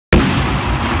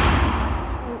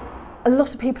A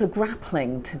lot of people are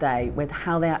grappling today with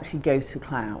how they actually go to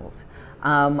cloud.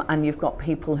 And you've got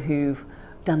people who've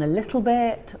done a little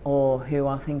bit or who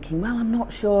are thinking, well, I'm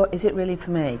not sure, is it really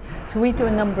for me? So we do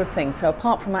a number of things. So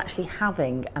apart from actually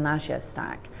having an Azure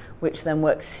stack, which then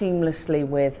works seamlessly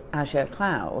with Azure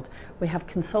Cloud, we have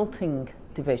consulting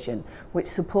division, which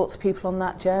supports people on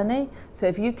that journey. So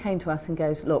if you came to us and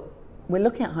goes, look, we're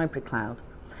looking at hybrid cloud,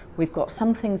 we've got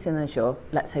some things in Azure,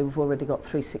 let's say we've already got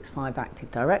 365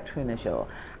 Active Directory in Azure,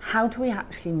 how do we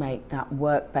actually make that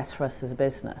work best for us as a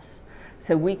business?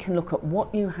 So we can look at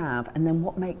what you have and then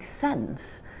what makes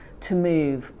sense to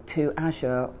move to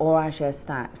Azure or Azure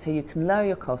Stack, so you can lower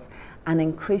your costs and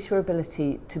increase your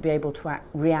ability to be able to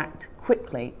react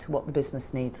quickly to what the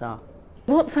business needs are.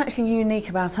 What's actually unique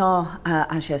about our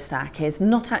Azure Stack is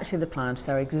not actually the plans,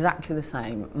 they're exactly the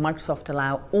same. Microsoft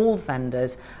allow all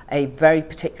vendors a very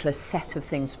particular set of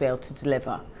things to be able to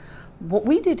deliver. What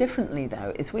we do differently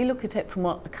though is we look at it from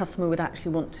what a customer would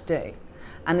actually want to do.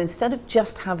 And instead of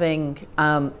just having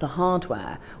the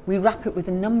hardware, we wrap it with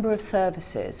a number of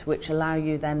services which allow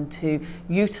you then to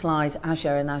utilise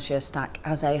Azure and Azure Stack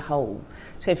as a whole.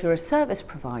 So if you're a service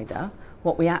provider,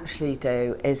 what we actually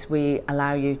do is we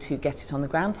allow you to get it on the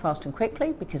ground fast and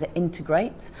quickly because it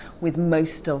integrates with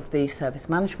most of the service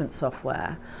management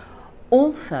software.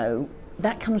 Also,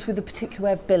 that comes with a particular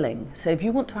way of billing. So if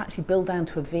you want to actually build down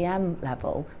to a VM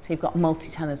level, so you've got a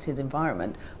multi-tenanted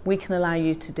environment, we can allow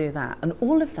you to do that. And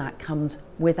all of that comes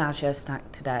with Azure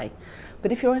Stack today.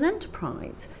 But if you're an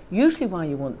enterprise, usually why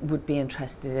you would be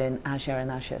interested in Azure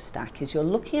and Azure Stack is you're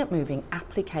looking at moving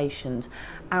applications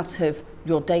out of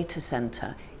your data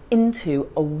center into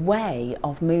a way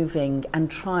of moving and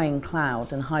trying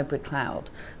cloud and hybrid cloud.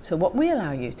 So what we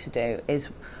allow you to do is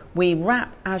we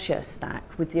wrap Azure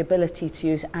Stack with the ability to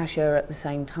use Azure at the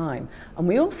same time. And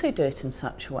we also do it in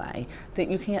such a way that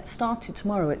you can get started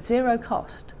tomorrow at zero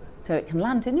cost. So it can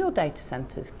land in your data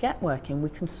centers, get working. We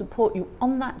can support you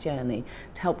on that journey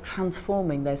to help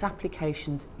transforming those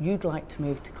applications you'd like to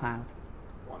move to cloud.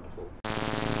 Wonderful.